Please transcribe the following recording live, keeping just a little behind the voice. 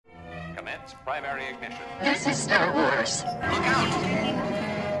Commence primary ignition. This is Star Wars. Look out!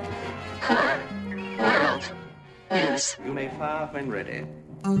 Core World News. You may fire when ready.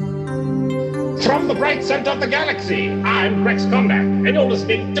 From the bright center of the galaxy, I'm Rex Condac, and you're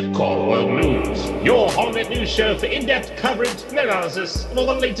listening to Core World News, your holonet news show for in-depth coverage and analysis of all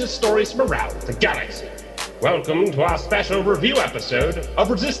the latest stories from around the galaxy. Welcome to our special review episode of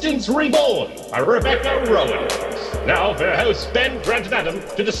Resistance Reborn by Rebecca Rowan. Now for your hosts Ben, Grant, and Adam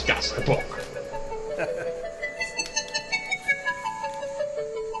to discuss the book.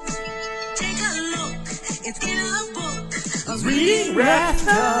 Take a look, it's in a book. Reading Wrath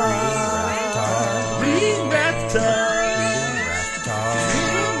Time. Reading Wrath Time.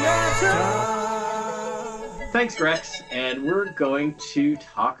 Thanks, Rex. And we're going to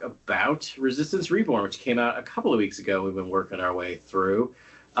talk about Resistance Reborn, which came out a couple of weeks ago. We've been working our way through.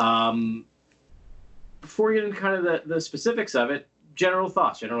 Before we get into kind of the specifics of it, general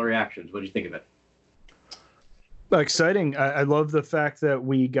thoughts, general reactions. What do you think of it? Exciting. I love the fact that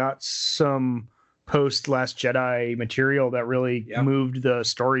we got some post-Last Jedi material that really moved the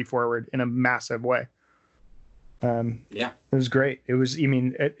story forward in a massive way. It was great. It was,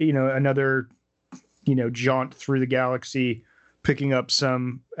 another, jaunt through the galaxy, picking up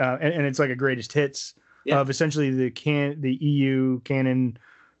some, and it's like a greatest hits of essentially the EU canon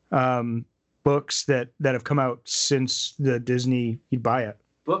books that have come out since the Disney You'd Buy It.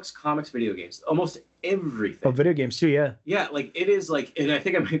 Books, comics, video games, almost everything. Oh, video games too, yeah. Yeah, like it is like, and I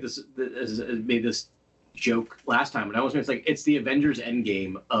think I made this joke last time, and I was like, it's the Avengers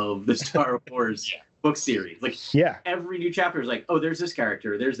Endgame of the Star Wars book series. Like, every new chapter is like, oh, there's this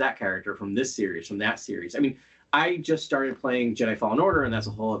character, there's that character from this series, from that series. I mean, I just started playing Jedi Fallen Order, and that's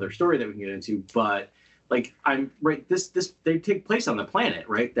a whole other story that we can get into, but like I'm right. This they take place on the planet,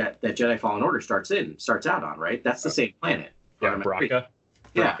 right? That Jedi Fallen Order starts out on, right? That's the same planet. Yeah, Braca.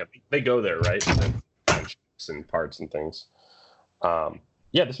 Yeah, they go there, right? And parts and things.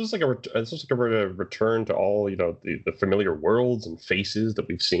 This was like a return to all the familiar worlds and faces that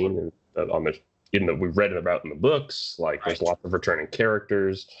we've seen and we've read about in the books. Like there's lots of returning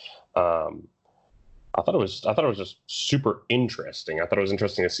characters. I thought it was just super interesting. I thought it was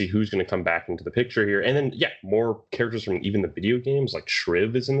interesting to see who's going to come back into the picture here. And then, more characters from even the video games, like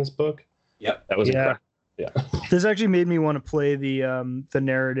Shriv is in this book. Yep. That was incredible. Yeah. This actually made me want to play the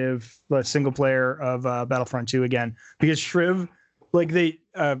narrative, single player of Battlefront 2 again, because Shriv,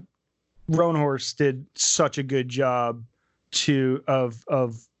 Roan Horse did such a good job of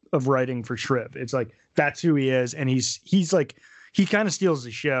writing for Shriv. It's like, that's who he is. And he's like, he kind of steals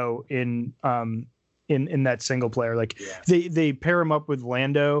the show in that single player. They pair him up with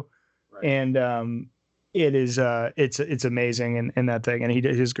Lando, and it's amazing in that thing, and he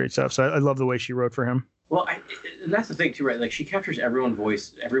does great stuff. So I love the way she wrote for him. Well, and that's the thing too, right? Like she captures everyone's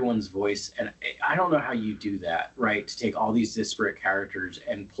voice, and I don't know how you do that, right? To take all these disparate characters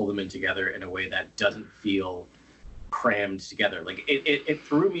and pull them in together in a way that doesn't feel crammed together. Like it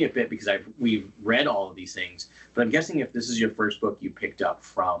threw me a bit because we've read all of these things, but I'm guessing if this is your first book you picked up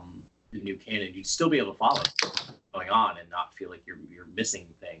from the new canon, you'd still be able to follow what's going on and not feel like you're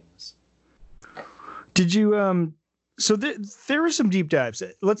missing things. Did you so there were some deep dives.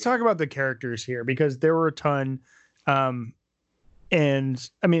 Let's talk about the characters here, because there were a ton, and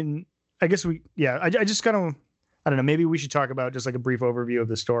I mean, I guess I just kind of, I don't know, maybe we should talk about just like a brief overview of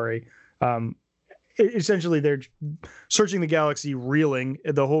the story. Essentially they're searching the galaxy, reeling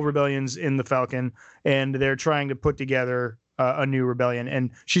the whole rebellion's in the Falcon, and they're trying to put together a new rebellion, and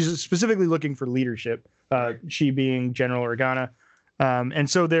she's specifically looking for leadership, she being General Organa. And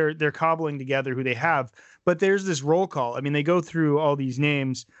so they're cobbling together who they have, but there's this roll call. I mean, they go through all these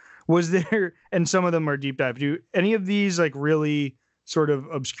names. Was there, and some of them are deep dive. Do any of these like really sort of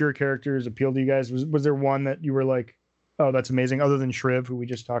obscure characters appeal to you guys? Was there one that you were like, oh, that's amazing, other than Shriv, who we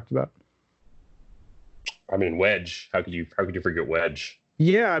just talked about? I mean, Wedge. How could you forget Wedge?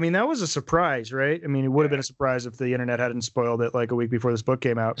 Yeah, I mean, that was a surprise, right? I mean, it would have been a surprise if the internet hadn't spoiled it like a week before this book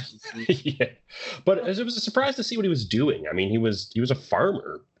came out. Yeah, but it was a surprise to see what he was doing. I mean, he was a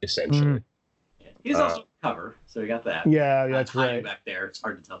farmer essentially. He's also a cover, so we got that. Yeah, that's right. Back there, it's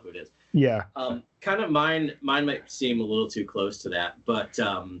hard to tell who it is. Yeah. Kind of mine might seem a little too close to that, but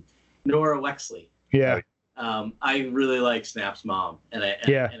Nora Wexley. Yeah. I really like Snap's mom, and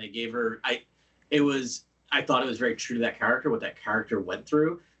I gave her. I thought it was very true to that character, what that character went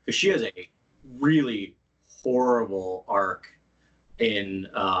through, because she has a really horrible arc in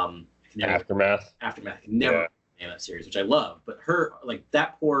Aftermath. I can never name that series, which I love, but her, like,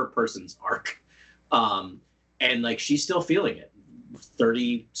 that poor person's arc, and like she's still feeling it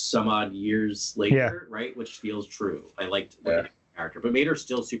 30 some odd years later, right? Which feels true. I liked character, but made her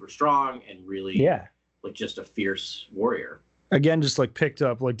still super strong and really like just a fierce warrior. Again, just like picked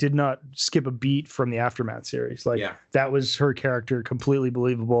up, like did not skip a beat from the Aftermath series. Like that was her character, completely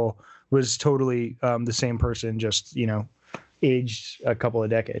believable, was totally the same person, just, you know, aged a couple of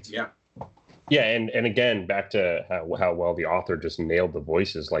decades. Yeah. Yeah, and again, back to how well the author just nailed the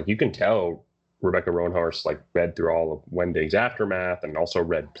voices. Like you can tell Rebecca Roanhorse like read through all of Wendig's Aftermath and also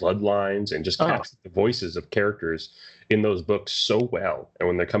read Bloodlines and just captured the voices of characters in those books so well. And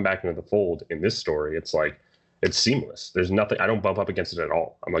when they come back into the fold in this story, it's like it's seamless. There's nothing, I don't bump up against it at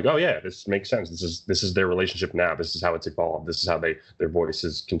all. I'm like, oh yeah, this makes sense. This is their relationship now. This is how it's evolved. This is how their voice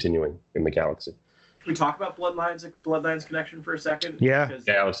is continuing in the galaxy. Can we talk about Bloodlines connection for a second? Yeah.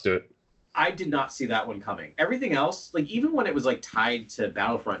 Yeah, let's do it. I did not see that one coming. Everything else, like even when it was like tied to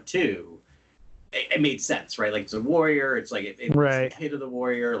Battlefront 2, it made sense, right? Like it's a warrior. It's like it's the kid of the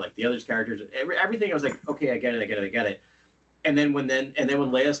warrior. Like the other characters, everything. I was like, okay, I get it. And then when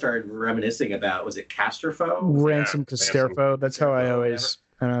Leia started reminiscing about, was it Casterfo? Ransom Casterfo. That's how I always.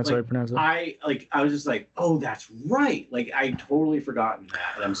 I know that's how I pronounce it. I was just like, oh, that's right. Like I totally forgotten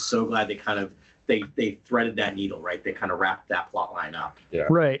that, and I'm so glad they kind of they threaded that needle, right? They kind of wrapped that plot line up. Yeah.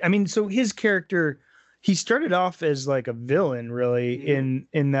 Right. I mean, so his character, he started off as like a villain, really,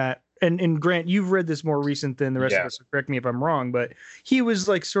 in that. And Grant, you've read this more recent than the rest of us, so correct me if I'm wrong, but he was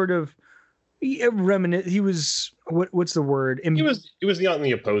like sort of reminiscent. He was what's the word? He was on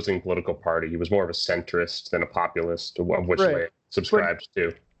the opposing political party. He was more of a centrist than a populist, of which they subscribed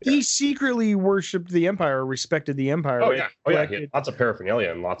to. Yeah. He secretly worshipped the Empire, respected the Empire. Oh right? Yeah, he had lots of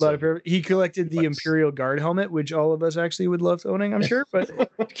paraphernalia and lots of. He collected the Imperial Guard helmet, which all of us actually would love owning, I'm sure, but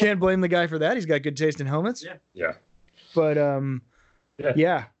can't blame the guy for that. He's got good taste in helmets. Yeah. But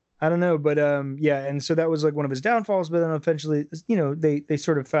yeah. I don't know, but and so that was like one of his downfalls. But then eventually, you know, they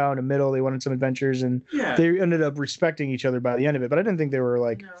sort of found a middle. They wanted some adventures, and they ended up respecting each other by the end of it. But I didn't think they were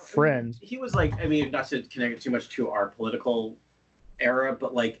like friends. He was like, I mean, not to connect it too much to our political era,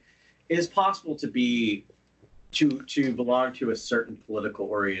 but like, it is possible to be to belong to a certain political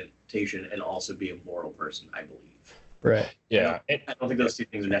orientation and also be a moral person. I believe. Right. Yeah. I don't think those two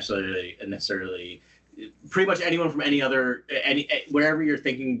things are necessarily. Pretty much anyone from any wherever you're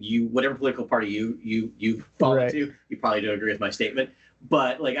thinking whatever political party you fall into, you probably don't agree with my statement.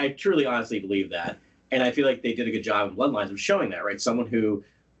 But like I truly honestly believe that. And I feel like they did a good job in Bloodlines of showing that, right? Someone who,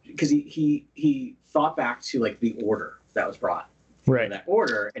 because he thought back to like the order that was brought. Right. That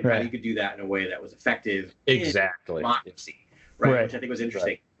order and how you could do that in a way that was effective. Exactly. In democracy. Right. Which I think was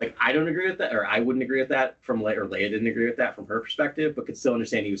interesting. Like I don't agree with that, or I wouldn't agree with that from Leia, or Leia didn't agree with that from her perspective, but could still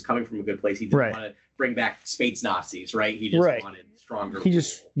understand he was coming from a good place. He didn't want to bring back space Nazis, right? He just wanted stronger. He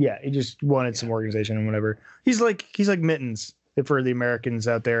just wanted some organization and whatever. He's like Mittens for the Americans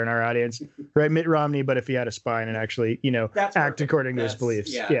out there in our audience, right? Mitt Romney, but if he had a spine and actually, you know, act according to his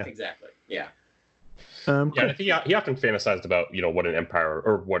beliefs. Yeah, exactly. Yeah. I think he often fantasized about, you know, what an empire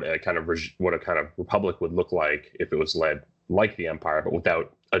or what a kind of republic would look like if it was led like the Empire, but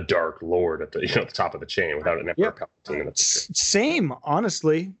without a dark lord at the the top of the chain, without an Emperor Palpatine. Same,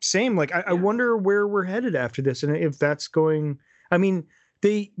 honestly, same. Like I wonder where we're headed after this, and if that's going. I mean,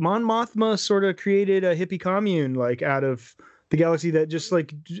 Mon Mothma sort of created a hippie commune like out of the galaxy that just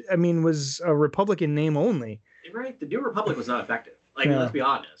like was a republic in name only. Right, the New Republic was not effective. Like, let's be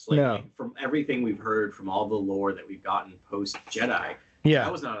honest. Like, from everything we've heard from all the lore that we've gotten post Jedi,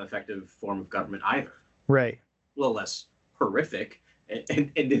 that was not an effective form of government either. Right. A little less horrific and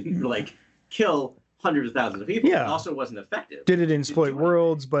didn't like kill hundreds of thousands of people. Yeah. It also wasn't effective. Did it exploit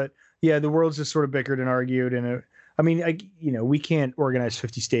worlds? But the worlds just sort of bickered and argued. And we can't organize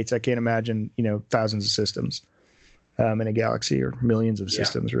 50 states. I can't imagine thousands of systems in a galaxy or millions of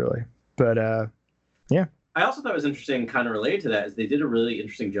systems really. But I also thought it was interesting, kind of related to that, is they did a really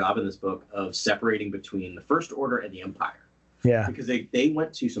interesting job in this book of separating between the First Order and the Empire. Yeah. Because they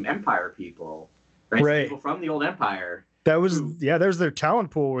went to some Empire people, right? Some people from the old Empire. That was there's their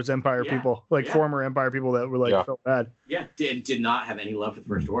talent pool was Empire people, former Empire people that were like felt bad. Yeah, did not have any love for the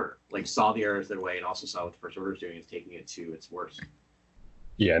First Order. Like saw the errors their way and also saw what the First Order is doing is taking it to its worst.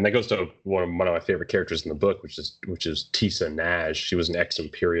 Yeah, and that goes to one of my favorite characters in the book, which is Tisa Naj. She was an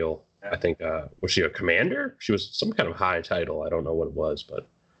ex-Imperial. I think was she a commander? She was some kind of high title. I don't know what it was, but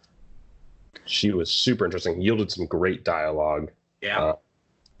she was super interesting. Yielded some great dialogue. Yeah.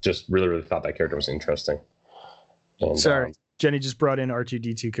 Just really, really thought that character was interesting. And, sorry, Jenny just brought in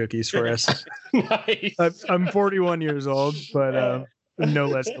R2D2 cookies for us. Nice. I'm 41 years old, but no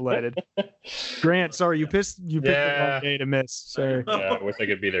less delighted. Grant, sorry, you picked the wrong day to miss. Sorry. Yeah, I wish I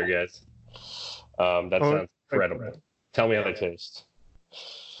could be there, guys. That sounds incredible. Tell me how they taste.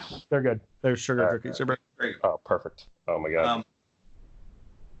 They're good. They're sugar cookies. Very good. Oh, perfect. Oh my god.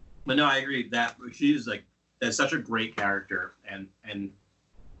 But no, I agree that she's like that's such a great character, and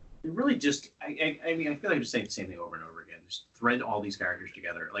it really just I mean I feel like I'm just saying the same thing over and over again. Just thread all these characters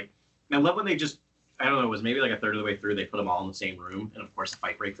together. Like I love when they just I don't know, it was maybe like a third of the way through they put them all in the same room, and of course the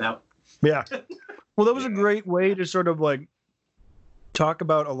fight breaks out. Yeah. Well, that was a great way to sort of like talk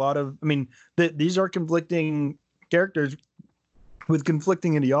about a lot of. I mean, these are conflicting characters with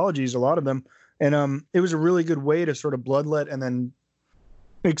conflicting ideologies, a lot of them, and it was a really good way to sort of bloodlet and then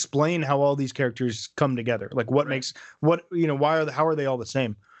explain how all these characters come together, like what makes what how are they all the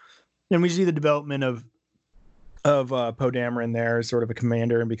same. And we see the development of Poe Dameron there as sort of a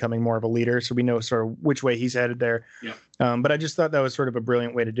commander and becoming more of a leader, so we know sort of which way he's headed there. But I just thought that was sort of a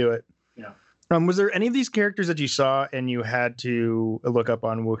brilliant way to do it. Was there any of these characters that you saw and you had to look up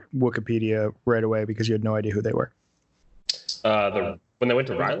on Wikipedia right away because you had no idea who they were? When they went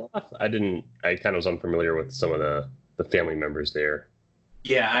to Ryloth, I kind of was unfamiliar with some of the family members there.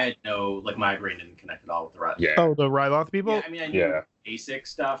 Yeah, I had my brain didn't connect at all with the Ryloth. Yeah. Oh, the Ryloth people? Yeah, I mean, I knew basic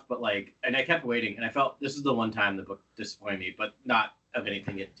stuff, but and I kept waiting, and I felt this is the one time the book disappointed me, but not of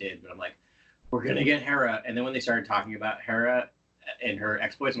anything it did. But I'm like, we're going to get Hera. And then when they started talking about Hera and her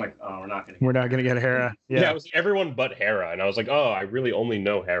exploits, I'm like, oh, we're not going to get Hera. Yeah, it was everyone but Hera, and I was like, oh, I really only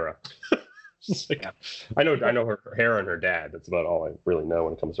know Hera. I know her Hera and her dad. That's about all I really know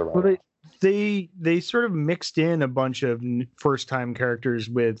when it comes to Ryloth. Well, they sort of mixed in a bunch of first time characters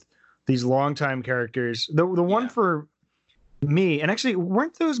with these long time characters. The one for me, and actually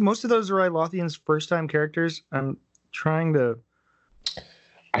weren't most of those Rylothians first time characters? I'm trying to.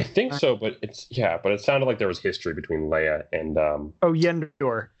 I think so, but it sounded like there was history between Leia and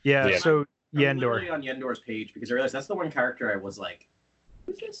Yendor. Yeah. So Yendor. I'm literally on Yendor's page because I realized that's the one character I was like,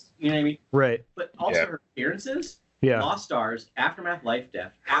 who's this? You know what I mean? Right. But also her appearances. Yeah. Lost Stars, Aftermath, Life,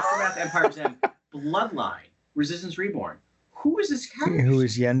 Death, Aftermath, Empire's End, Bloodline, Resistance Reborn. Who is this character? Who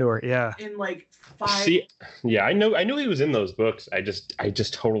is Yendor? Yeah. In 5. See, yeah, I knew he was in those books. I just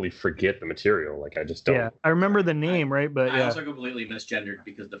totally forget the material. Like I just don't. Yeah, I remember the name, right? But I also completely misgendered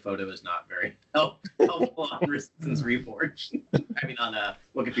because the photo is not very helpful on Resistance Reborn. I mean on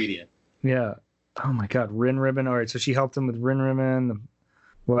Wikipedia. Yeah. Oh my God, Rin Ribbon. All right, so she helped him with Rin Ribbon.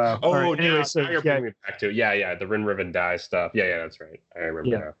 Wow. Oh, right. Anyway, so you're bringing me back to it. Yeah, the Rin Ribbon die stuff. Yeah, that's right. I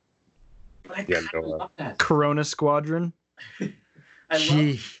remember now. But I kind of love that. Corona Squadron.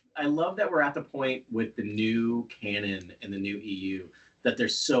 I love that we're at the point with the new canon and the new EU that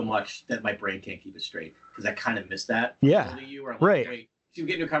there's so much that my brain can't keep it straight because I kind of miss that. Yeah. Right. Wait, you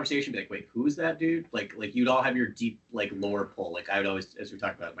get into a conversation, be like, wait, who is that dude? Like you'd all have your deep lore pull. Like I would always, as we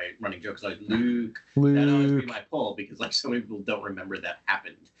talked about my running jokes, like Luke. That'd always be my pull because so many people don't remember that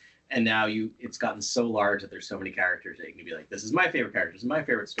happened. And now it's gotten so large that there's so many characters that you can be like, this is my favorite character, this is my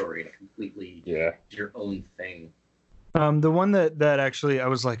favorite story, and it completely your own thing. The one that actually I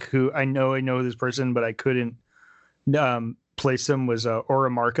was like, who I know this person, but I couldn't place him was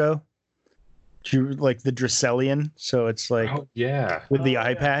Aura Marco. Like the Dracelian, so it's like with the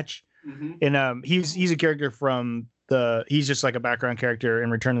eye patch, and he's a character from he's just like a background character in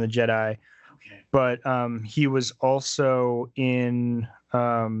Return of the Jedi, but he was also in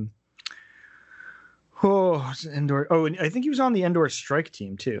Endor. Oh, and I think he was on the Endor strike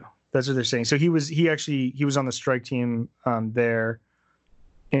team too. That's what they're saying. So he was on the strike team there,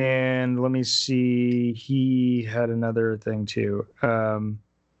 and let me see, he had another thing too.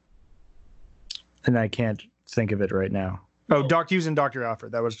 And I can't think of it right now. Oh, he was in Dr.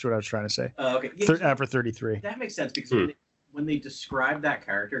 Alfred. That was what I was trying to say. Okay. Yeah, for 33. That makes sense because when they described that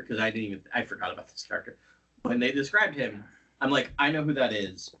character, because I forgot about this character. When they described him, I'm like, I know who that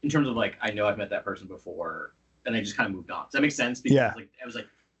is. In terms of I know I've met that person before, and I just kind of moved on. Does that make sense? Because I was like,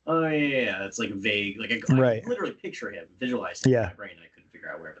 oh yeah, that's vague. I literally picture him, visualize him in my brain, and I couldn't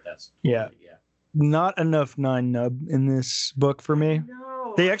figure out where. But that's Not enough 9-nub in this book for me. No.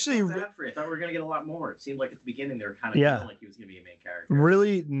 They actually. I thought we were going to get a lot more. It seemed like at the beginning they were kind of feeling like he was going to be a main character.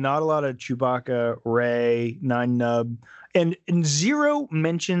 Really, not a lot of Chewbacca, Rey, 9-nub, and zero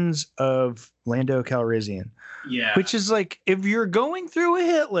mentions of Lando Calrissian. Yeah. Which is if you're going through a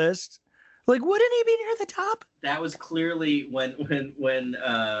hit list, wouldn't he be near the top? That was clearly when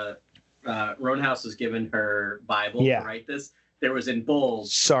Roanhouse was given her Bible to write this. There was in bold.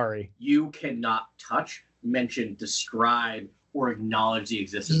 Sorry. You cannot touch, mention, describe, or acknowledge the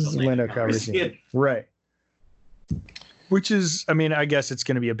existence of Lando Calrissian. Right. Which is, I guess it's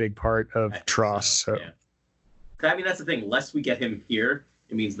going to be a big part of Tross. So. Yeah. I mean, that's the thing. Less we get him here,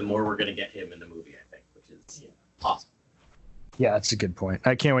 it means the more we're going to get him in the movie, I think, which is awesome. Yeah, that's a good point.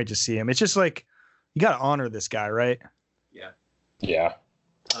 I can't wait to see him. It's just you got to honor this guy, right? Yeah. Yeah.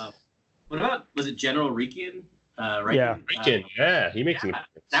 What about, was it General Rikian Right? Yeah, he makes an appearance.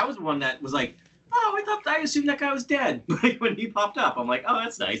 That was one that was like, oh, I assumed that guy was dead. Like when he popped up, I'm like, oh,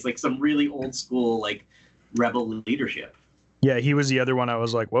 that's nice. Like some really old school like rebel leadership. Yeah, he was the other one. I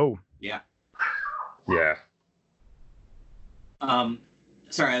was like, whoa. Yeah. Yeah.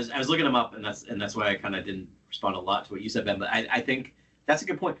 Sorry, I was looking him up, and that's why I kind of didn't respond a lot to what you said, Ben. But I think that's a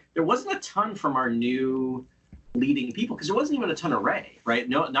good point. There wasn't a ton from our new leading people because there wasn't even a ton of Rey, right?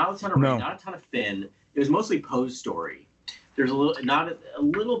 No, not a ton of Rey, not a ton of Finn. It was mostly Poe's story. There's a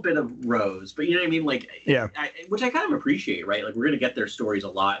little bit of Rose, but you know what I mean? Like, yeah, which I kind of appreciate, right? Like, we're gonna get their stories a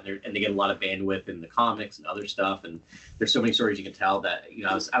lot, and they get a lot of bandwidth in the comics and other stuff, and there's so many stories you can tell that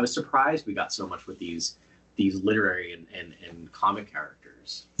I was surprised we got so much with these literary and comic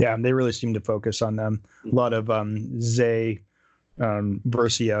characters. Yeah, they really seem to focus on them. A lot of Zay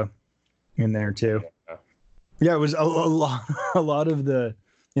Versio in there too. Yeah, it was a lot of the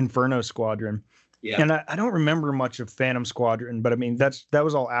Inferno Squadron. Yeah. And I don't remember much of Phantom Squadron, but I mean that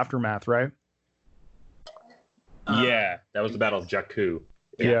was all Aftermath, right? Yeah, that was the Battle of Jakku.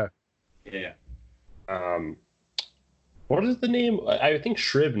 Yeah. What is the name? I think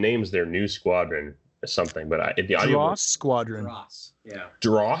Shriv names their new squadron something, but the audio Dross Squadron. Dross. Yeah.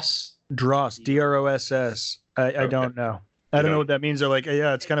 Dross. Dross. DROSS. I don't know. I don't know what that means. They're like,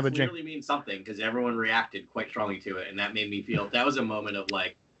 yeah, it's kind of a. It really means something because everyone reacted quite strongly to it, and that made me feel that was a moment of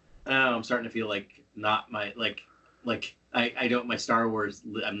like, oh, I'm starting to feel like not my like I don't my Star Wars.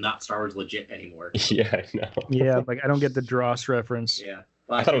 I'm not Star Wars legit anymore. Yeah, I know. Yeah, like I don't get the Dross reference. Yeah,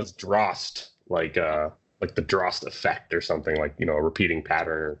 well, I thought it was Drost, like the Drost effect or something, like a repeating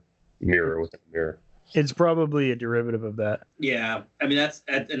pattern or mirror within a mirror. It's probably a derivative of that. Yeah, I mean that's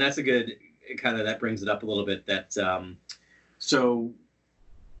a good kind of that brings it up a little bit. That so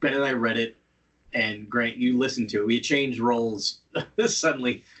Ben and I read it, and Grant, you listened to it. We changed roles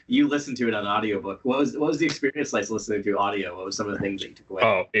suddenly. You listened to it on audiobook. What was the experience like listening to audio? What was some of the things that you took away?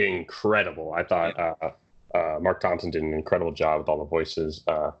 Oh, incredible! I thought Mark Thompson did an incredible job with all the voices.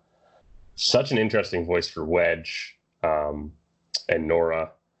 Such an interesting voice for Wedge and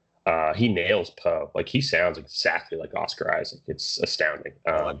Nora. He nails Poe. Like he sounds exactly like Oscar Isaac. It's astounding.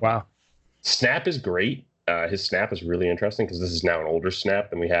 Wow. Snap is great. His Snap is really interesting because this is now an older Snap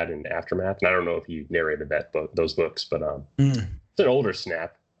than we had in Aftermath. And I don't know if he narrated those books, but it's an older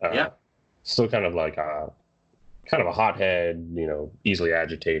Snap. Still kind of like kind of a hothead, easily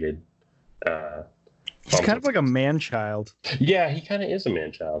agitated. He's kind of like a man-child. Yeah, he kind of is a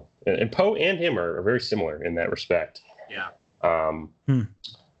man-child. And Poe and him are very similar in that respect. Yeah.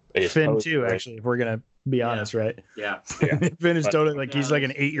 Finn too, actually, if we're gonna be honest, right? Yeah. Finn is totally like he's like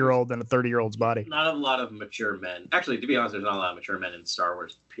an 8-year-old in a 30-year-old's body. Not a lot of mature men. Actually, to be honest, there's not a lot of mature men in Star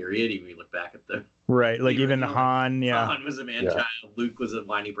Wars. Period. Even when you look back at the like even Han. Yeah. Han was a man-child. Luke was a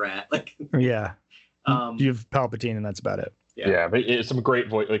whiny brat. Like. Yeah. You have Palpatine, and that's about it. Yeah, but it's some great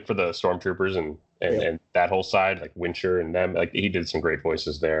voice like for the stormtroopers and that whole side, like Wincher and them. Like he did some great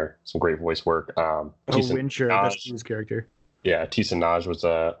voices there, some great voice work. Wincher, that's his character. Yeah, Tisa Naj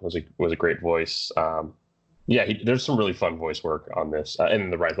was a great voice. There's some really fun voice work on this,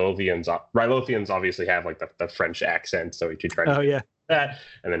 and the Rylothians obviously have like the French accent, so he tried to do that,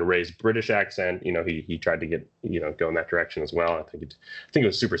 and then Ray's British accent. He tried to get go in that direction as well. I think it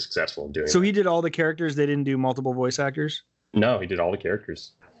was super successful in doing. So he did all the characters. They didn't do multiple voice actors. No, he did all the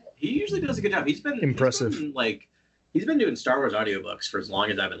characters. He usually does a good job. He's been impressive. He's been doing Star Wars audiobooks for as long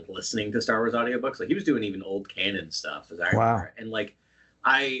as I've been listening to Star Wars audiobooks. Like he was doing even old canon stuff as I remember. And like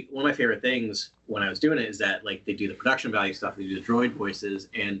one of my favorite things when I was doing it is that like they do the production value stuff, they do the droid voices,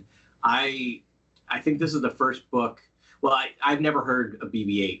 and I think this is the first book. Well, I've never heard a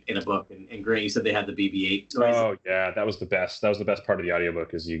BB-8 in a book, and Grant, you said they had the BB-8 noise. Oh yeah, that was the best. That was the best part of the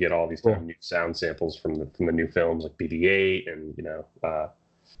audiobook is you get all these kind of new sound samples from the new films like BB-8 and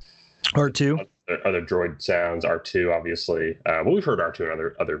R2. Other droid sounds, R2 obviously. We've heard R2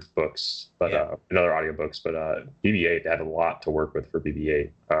 in other books, but in other audiobooks, but BB-8 had a lot to work with for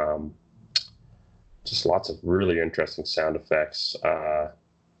BB-8. Just lots of really interesting sound effects,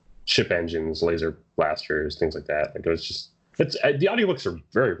 ship engines, laser blasters, things like that. Like the audiobooks are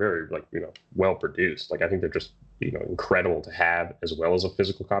very, very well produced. Like I think they're just incredible to have as well as a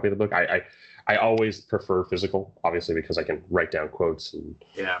physical copy of the book. I always prefer physical, obviously, because I can write down quotes and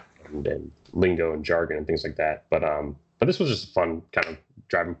lingo and jargon and things like that. But this was just fun, kind of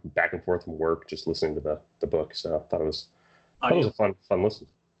driving back and forth from work, just listening to the book. So I thought it was a fun listen.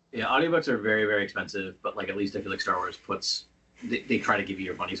 Yeah, audiobooks are very, very expensive, but like at least I feel like Star Wars they try to give you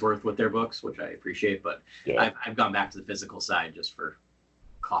your money's worth with their books, which I appreciate. But I've gone back to the physical side just for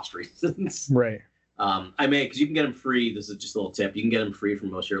cost reasons. Right. because you can get them free. This is just a little tip. You can get them free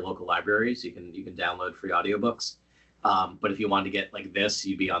from most of your local libraries. You can download free audiobooks. But if you wanted to get like this,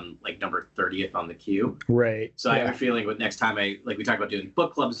 you'd be on like number 30th on the queue. Right. So I have a feeling with next time we talked about doing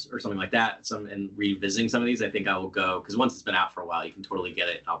book clubs or something like that, and revisiting some of these, I think I will go, because once it's been out for a while, you can totally get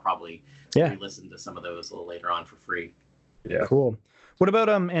it. I'll probably re-listen to some of those a little later on for free. Yeah. Cool. What about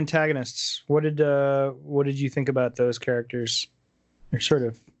antagonists? What did you think about those characters? They're sort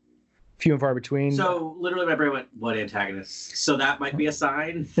of few and far between. So literally my brain went, what antagonists? So that might be a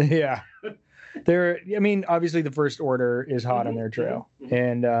sign. Yeah. Obviously the First Order is hot on their trail,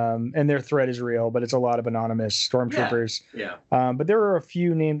 and their threat is real, but it's a lot of anonymous stormtroopers. Yeah. But there are a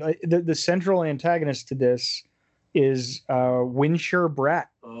few named. The central antagonist to this is Winsher Brat.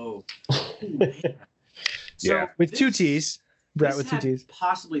 Oh. So with two T's. Brat with two T's.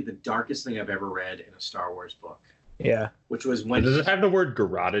 Possibly the darkest thing I've ever read in a Star Wars book. Yeah. Which was when. Does it have the word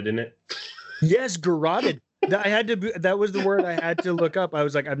garroted in it? Yes, garroted. That was the word I had to look up. I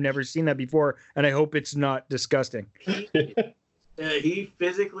was like, I've never seen that before, and I hope it's not disgusting. He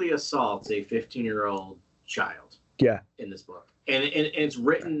physically assaults a 15-year-old child. Yeah. In this book, and it's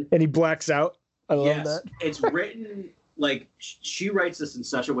written. And he blacks out. I love that. It's written like she writes this in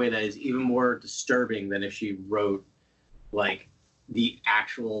such a way that is even more disturbing than if she wrote like the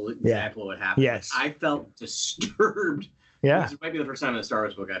actual example of what happened. Yes. I felt disturbed. Yeah. This might be the first time in a Star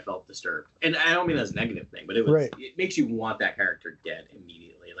Wars book I felt disturbed. And I don't mean that's a negative thing, but it makes you want that character dead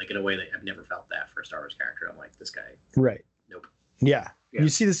immediately, like in a way that I've never felt that for a Star Wars character. I'm like, this guy. Right. Nope. Yeah. You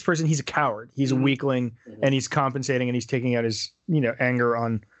see this person, he's a coward. He's a weakling, and he's compensating, and he's taking out his, anger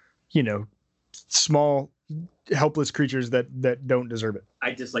on, small, helpless creatures that don't deserve it.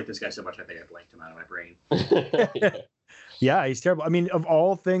 I dislike this guy so much I think I blanked him out of my brain. Yeah, he's terrible. I mean, of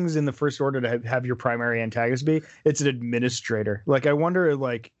all things in the First Order to have your primary antagonist be, it's an administrator. Like, I wonder,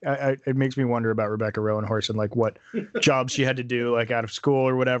 it makes me wonder about Rebecca Rowan-Horson, like what job she had to do, like out of school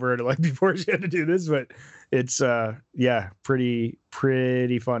or whatever, to, like before she had to do this. But it's, pretty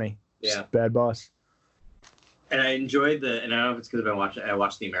funny. Yeah, just bad boss. And I enjoyed and I don't know if it's because I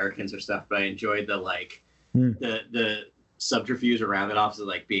watched The Americans or stuff, but I enjoyed the subterfuge around that office of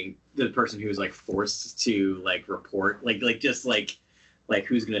like being the person who's like forced to like report like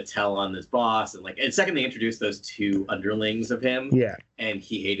who's gonna tell on this boss, and the second they introduced those two underlings of him, and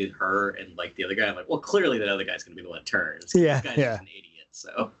he hated her and like the other guy, I'm like, well, clearly that other guy's gonna be the one that turns. This guy's just an idiot.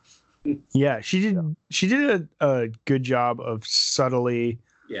 So yeah, she did a good job of subtly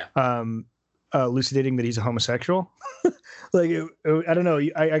elucidating that he's a homosexual. I don't know.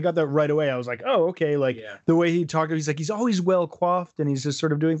 I got that right away. I was like, oh, okay. The way he talked, he's like, he's always well coiffed and he's just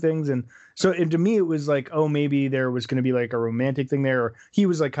sort of doing things. And so to me, it was like, oh, maybe there was going to be like a romantic thing there, or he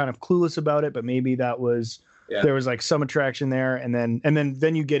was like kind of clueless about it, but maybe that was, there was like some attraction there. And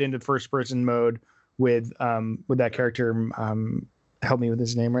then you get into first person mode with that character. Help me with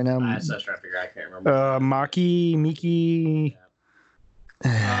his name right now. I was trying to figure out. I can't remember. Miki.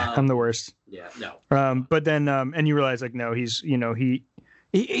 I'm the worst. Yeah, no. But then, and you realize like, no, he's,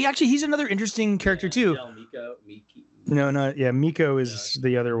 he actually, he's another interesting character too. Miki. No, not, Miko is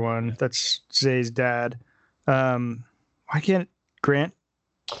the other one. That's Zay's dad. Why can't Grant?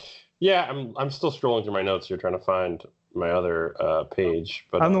 Yeah, I'm still scrolling through my notes here trying to find my other page.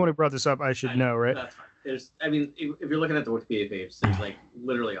 But I'm the one who brought this up. I should know, right? That's fine. If you're looking at the Wikipedia page, there's like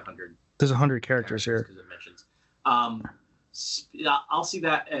literally 100. There's 100 characters here. Because it mentions. I'll see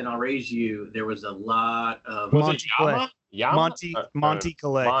that, and I'll raise you. There was a lot of Monty Calais. Monty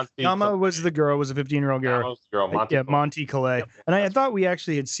Calais. Yama was the girl. Was a 15-year-old girl. Monty Calais. Yep. And I thought we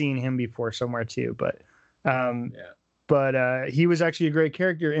actually had seen him before somewhere too, but he was actually a great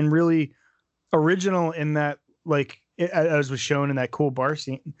character and really original in that, like, as was shown in that cool bar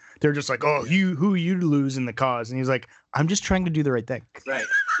scene. They're just like, oh, who you lose in the cause, and he's like, I'm just trying to do the right thing. Right.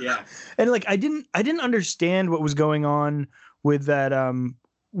 Yeah. And like, I didn't understand what was going on with that,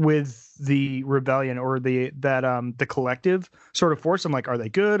 with the rebellion or the collective sort of force. I'm like, are they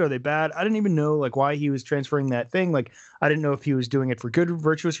good? Are they bad? I didn't even know like why he was transferring that thing. Like, I didn't know if he was doing it for good,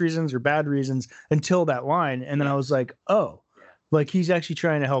 virtuous reasons or bad reasons until that line. And then I was like, oh, like he's actually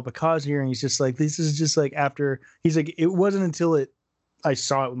trying to help a cause here. And he's just like, this is just like after he's like, it wasn't until I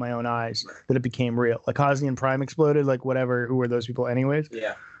saw it with my own eyes that it became real. Like Hosnian Prime exploded, like whatever, who were those people anyways?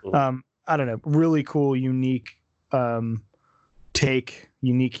 Yeah. I don't know. Really cool, unique,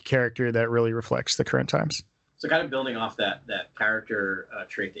 unique character that really reflects the current times. So kind of building off that character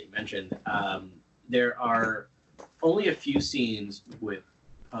trait that you mentioned, there are only a few scenes with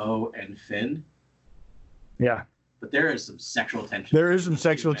Poe and Finn. Yeah. But there is some sexual tension. There is some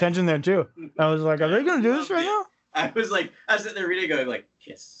sexual tension there too. I was like, are they going to do this right now? I was sitting there reading going like,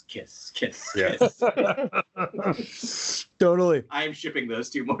 Kiss, kiss, kiss, Yeah. kiss. Totally. I'm shipping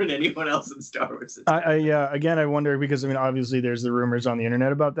those two more than anyone else in Star Wars. Again, I wonder because I mean, obviously, there's the rumors on the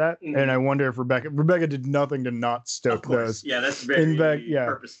internet about that, and I wonder if Rebecca did nothing to not stoke those. Yeah, that's very yeah.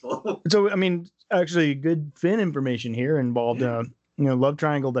 purposeful. So I mean, actually, good Finn information here involved. Love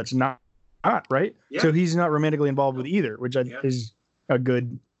triangle that's not right. Yeah. So he's not romantically involved with either, which is a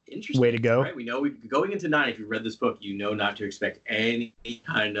good way to go. Right? We know going into 9. If you read this book, you know not to expect any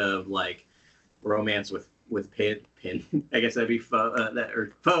kind of like romance with Pin. I guess that'd be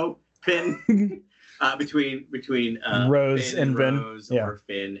faux Pin between Rose Finn and Finn. Rose or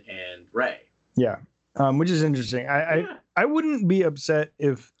Finn and Rey. Yeah, which is interesting. I wouldn't be upset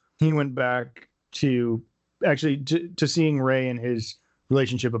if he went back to actually to seeing Rey and his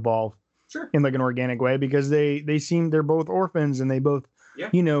relationship evolve in like an organic way, because they seem they're both orphans and they both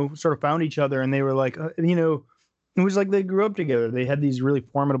sort of found each other, and they were like it was like they grew up together. They had these really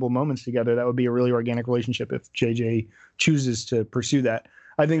formidable moments together. That would be a really organic relationship if JJ chooses to pursue that.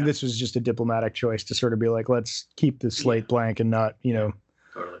 I think this was just a diplomatic choice to sort of be like, let's keep the slate blank and not do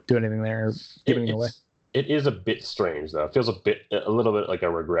anything there or give anything away. It is a bit strange though. It feels a little bit like a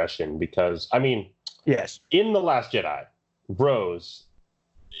regression, because I mean, in The Last Jedi, Rose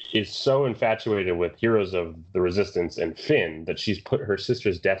is so infatuated with heroes of the Resistance and Finn that she's put her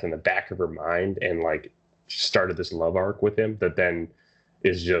sister's death in the back of her mind and like started this love arc with him that then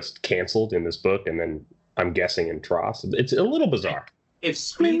is just canceled in this book, and then I'm guessing in Tross. It's a little bizarre. If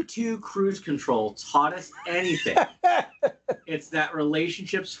Speed 2 Cruise Control taught us anything, it's that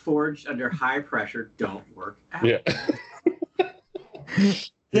relationships forged under high pressure don't work out. Yeah.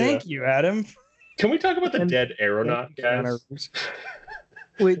 Thank you, Adam. Can we talk about the dead aeronaut, guys?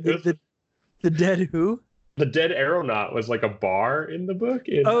 Wait, the dead who? The dead aeronaut was like a bar in the book.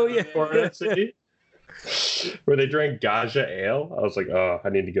 Foreign City, where they drank Gaja ale. I was like, oh, I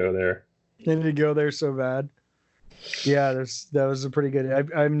need to go there. I need to go there so bad. Yeah, that was a pretty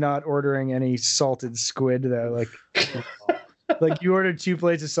good. I'm not ordering any salted squid though. Like you ordered 2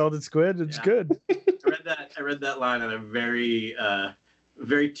 plates of salted squid. It's good. I read that line on a very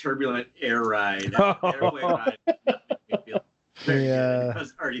very turbulent airplane ride. I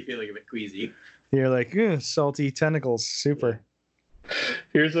was already feeling a bit queasy. You're like, salty tentacles, super.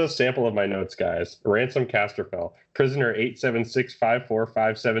 Here's a sample of my notes, guys. Ransom Casterfell, prisoner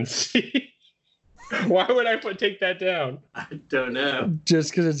 8765457C. Why would I take that down? I don't know.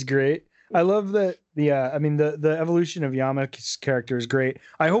 Just because it's great. I love that. The evolution of Yama's character is great.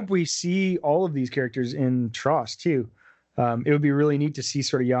 I hope we see all of these characters in Tross too. It would be really neat to see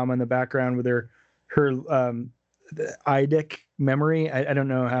sort of Yama in the background with her the eidetic memory. I don't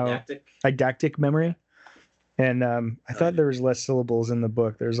know how didactic memory. And I thought there was less syllables in the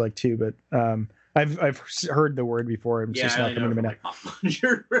book. There's like 2, but I've heard the word before. It's just not coming to me now.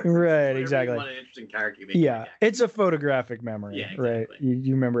 Right, exactly. An interesting character. It's a photographic memory. Yeah, exactly. Right.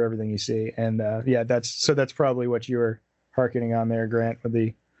 You remember everything you see, and that's probably what you were harkening on there, Grant, with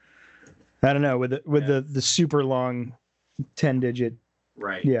the the super long 10-digit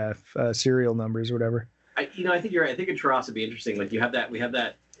serial numbers or whatever. I think you're right. I think in Taras would be interesting. Like we have that,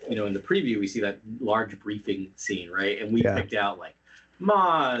 in the preview, we see that large briefing scene, right? And we picked out like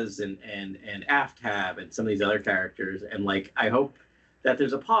Maz and Aftab and some of these other characters. And like, I hope that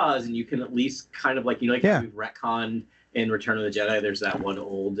there's a pause and you can at least kind of like, we've retconned in Return of the Jedi. There's that one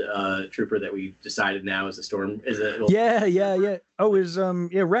old trooper that we've decided now is Oh, is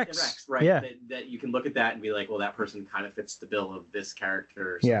Rex. Rex, right? Yeah. That you can look at that and be like, well, that person kind of fits the bill of this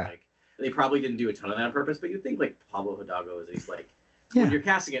character. So like, they probably didn't do a ton of that on purpose, but you think like Pablo Hidalgo is at least like, when you're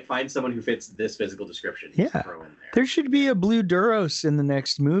casting it, find someone who fits this physical description. Throw in there. There should be a Blue Duros in the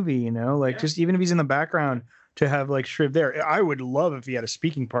next movie, just even if he's in the background to have like Shriv there. I would love if he had a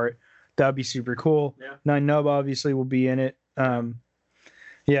speaking part. That'd be super cool. Yeah. Nine Nub obviously will be in it. I don't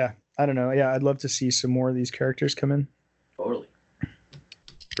know. Yeah, I'd love to see some more of these characters come in. Totally.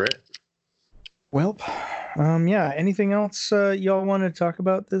 Great. Well, anything else y'all want to talk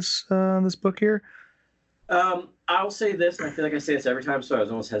about this book here? I'll say this, and I feel like I say this every time, so I was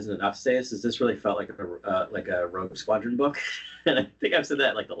almost hesitant not to say this. This really felt like a Rogue Squadron book, and I think I've said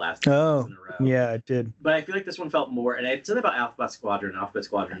that like the last 2 weeks in a row. Yeah, it did. But I feel like this one felt more, and I said about Alphabet Squadron.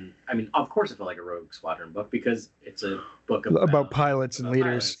 I mean, of course, it felt like a Rogue Squadron book because it's a book about pilots and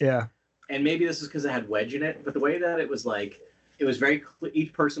leaders. Pilots. Yeah. And maybe this is because it had Wedge in it, but the way that it was like, it was very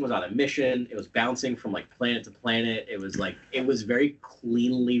each person was on a mission. It was bouncing from like planet to planet. It was very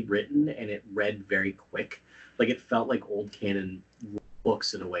cleanly written, and it read very quick. Like it felt like old canon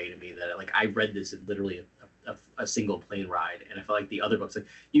books in a way to me that like I read this in literally a single plane ride, and I felt like the other books, like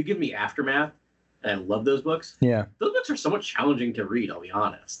you give me Aftermath, and I love those books. Yeah. Those books are somewhat challenging to read. I'll be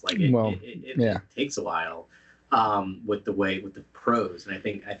honest. Like it takes a while with the prose, and I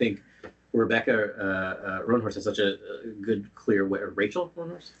think Rebecca Roanhorse has such a good, clear way. Or Rachel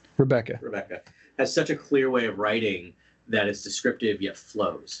Roanhorse. Rebecca has such a clear way of writing that it's descriptive yet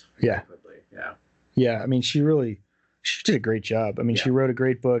flows. Quickly. Yeah. Yeah. I mean, she did a great job. I mean, she wrote a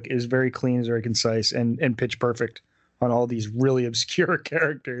great book. Is very clean, is very concise, and pitch perfect on all these really obscure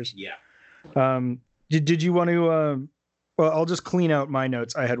characters. Yeah. Did you want to? Well, I'll just clean out my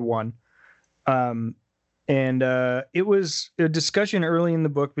notes. I had one, and it was a discussion early in the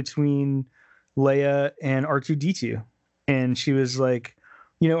book between Leia and R2-D2, and she was like,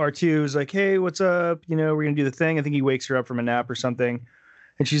 R2 was like, "Hey, what's up? We're gonna do the thing." I think he wakes her up from a nap or something,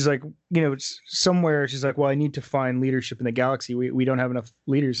 and she's like, it's somewhere. She's like, "Well, I need to find leadership in the galaxy. We don't have enough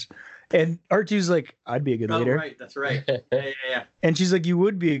leaders." And R2's like, "I'd be a good leader." Oh, right, that's right. Yeah. And she's like, "You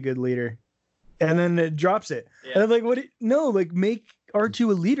would be a good leader." And then it drops it. Yeah. And I'm like, make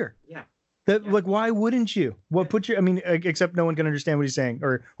R2 a leader. Yeah. Like, why wouldn't you? Except no one can understand what he's saying,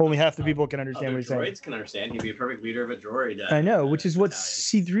 or only half the people can understand what he's saying. Droids can understand. He'd be a perfect leader of a droid. I know, which is what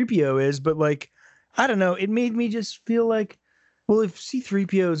C-3PO is, but like, I don't know. It made me just feel like, well, if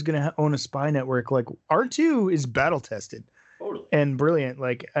C-3PO is going to own a spy network, like R2 is battle tested. Totally. And brilliant.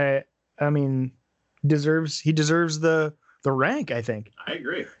 Like, I mean, he deserves the rank, I think. I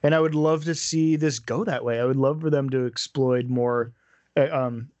agree. And I would love to see this go that way. I would love for them to explore more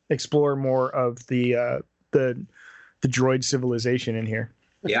of the droid civilization in here.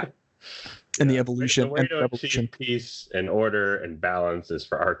 Yeah. And the evolution. The way to achieve peace and order and balance is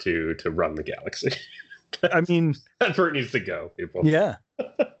for R2 to run the galaxy. I mean, that's where it needs to go, people. Yeah.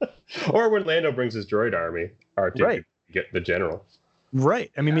 Or when Lando brings his droid army, R2 right. Get the general.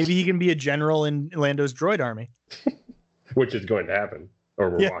 Right. I mean, maybe he can be a general in Lando's droid army. Which is going to happen. Or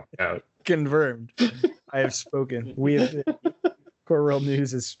we're walking out. Confirmed. I have spoken. We have Core World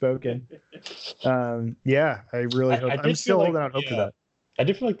News has spoken. Yeah, I really hope. I'm still holding out hope for that. I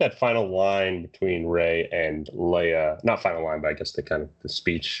do feel like that final line between Rey and Leia, not final line, but I guess the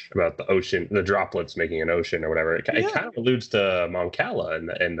speech about the ocean, the droplets making an ocean or whatever, it kind of alludes to Mon Cala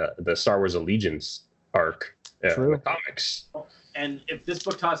and the Star Wars Allegiance arc in the comics. And if this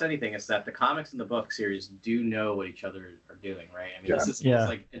book taught us anything, it's that the comics and the book series do know what each other are doing, right? I mean, this is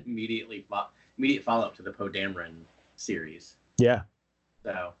like immediate follow-up to the Poe Dameron series. Yeah.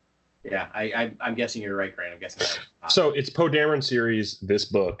 So, yeah, I'm guessing you're right, Grant. I'm guessing. So it's Poe Dameron series, this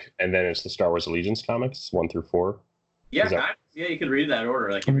book, and then it's the Star Wars Allegiance comics, 1 through 4. Yeah, you could read that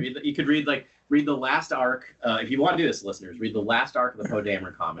order. Like you could read the last arc. If you want to do this, listeners, read the last arc of the Poe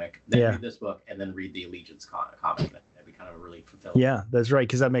Dameron comic, then read this book, and then read the Allegiance comic. That'd be kind of a really fulfilling. Yeah, that's right,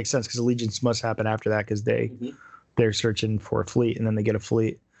 because that makes sense. Because Allegiance must happen after that, because they're searching for a fleet, and then they get a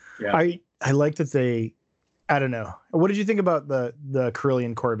fleet. Yeah. I like that they. I don't know. What did you think about the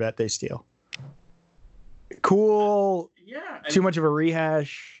Corellian Corvette they steal? Cool. Yeah. Too much of a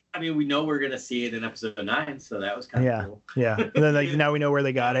rehash. I mean, we know we're gonna see it in episode 9, so that was kind of cool. Yeah. And then now we know where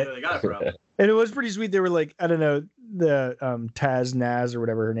they got it. Where they got it from. And it was pretty sweet. They were like, I don't know, the Taz Naz or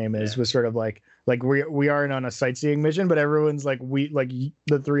whatever her name is was sort of like we aren't on a sightseeing mission, but everyone's like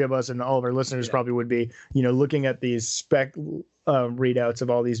the three of us and all of our listeners probably would be, looking at these spec readouts of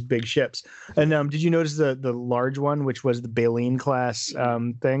all these big ships. And did you notice the large one, which was the Baleen class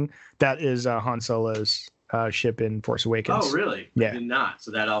thing? That is Han Solo's ship in Force Awakens. Oh, really? Yeah. I did not. So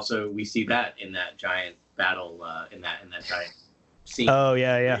that also, we see that in that giant battle, in that giant scene. Oh,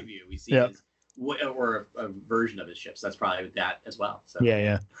 yeah. Preview. We see his, or a version of his ships. That's probably that as well. So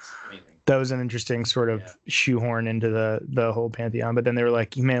yeah. Amazing. That was an interesting sort of shoehorn into the whole pantheon. But then they were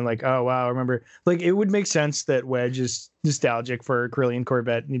like, man, like, oh wow, I remember, like, it would make sense that Wedge is nostalgic for Corellian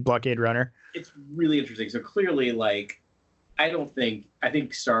Corvette and Blockade Runner. It's really interesting. So clearly, like, I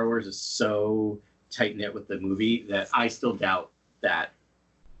think Star Wars is so tight knit with the movie that I still doubt that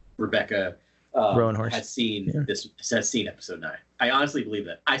Rebecca Roanhorse has seen episode 9. I honestly believe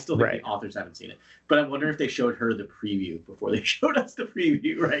that. I still think the authors haven't seen it, but I wonder if they showed her the preview before they showed us the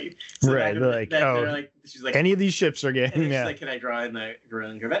preview, right? So right. They're like, she's like, any of these ships are getting. She's like, can I draw in the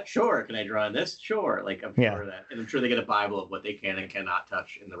Corellian Corvette? Sure. Can I draw in this? Sure. Like, I'm sure of that, and I'm sure they get a bible of what they can and cannot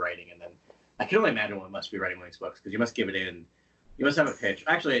touch in the writing, and then I can only imagine what must be writing one of these books, because you must give it in. You must have a pitch.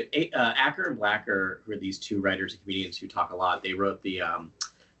 Actually, Acker and Blacker, who are these two writers and comedians who talk a lot, they wrote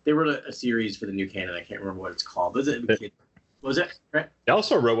a series for the new canon. I can't remember what it's called. Was it? Right? They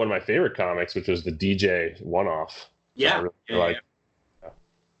also wrote one of my favorite comics, which was the DJ one-off. Yeah.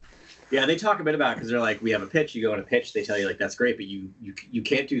 Yeah, they talk a bit about it, because they're like, we have a pitch. You go on a pitch. They tell you, like, that's great, but you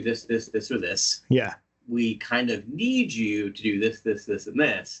can't do this, or this. Yeah. We kind of need you to do this, and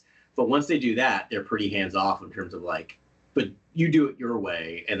this. But once they do that, they're pretty hands off in terms of like, but you do it your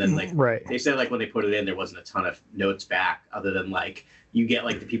way. And then like right. they said like when they put it in, there wasn't a ton of notes back other than like you get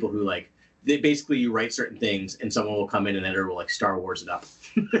like the people who like they basically you write certain things and someone will come in and editor will like Star Wars it up.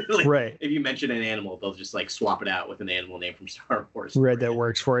 Like, right. If you mention an animal, they'll just like swap it out with an animal name from Star Wars. Right, that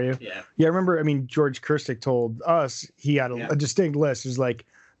works for you. Yeah. Yeah, I remember. I mean, George Kirstick told us he had a distinct list. It was like,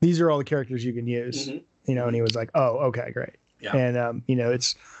 these are all the characters you can use. You know, and he was like, oh, okay, great. Yeah. And you know,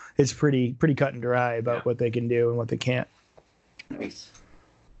 it's pretty cut and dry about what they can do and what they can't. Nice.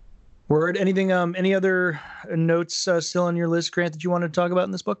 Word. Anything? Any other notes still on your list, Grant, that you wanted to talk about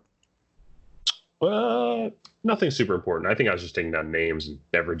in this book? Nothing super important. I think I was just taking down names and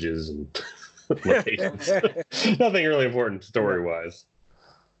beverages and locations. Nothing really important story-wise.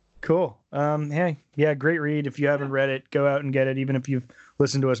 Cool. Hey, yeah, great read. If you haven't read it, go out and get it. Even if you've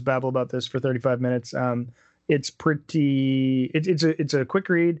listened to us babble about this for 35 minutes, it's pretty. It's a quick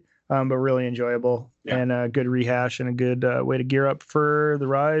read, but really enjoyable and a good rehash and a good way to gear up for the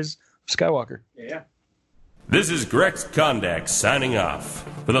rise of Skywalker. Yeah. This is Grex Kondak signing off.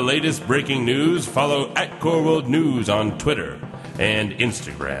 For the latest breaking news, follow @CoreWorldNews on Twitter and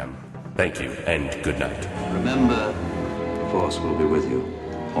Instagram. Thank you and good night. Remember, the Force will be with you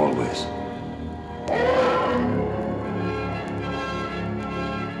always.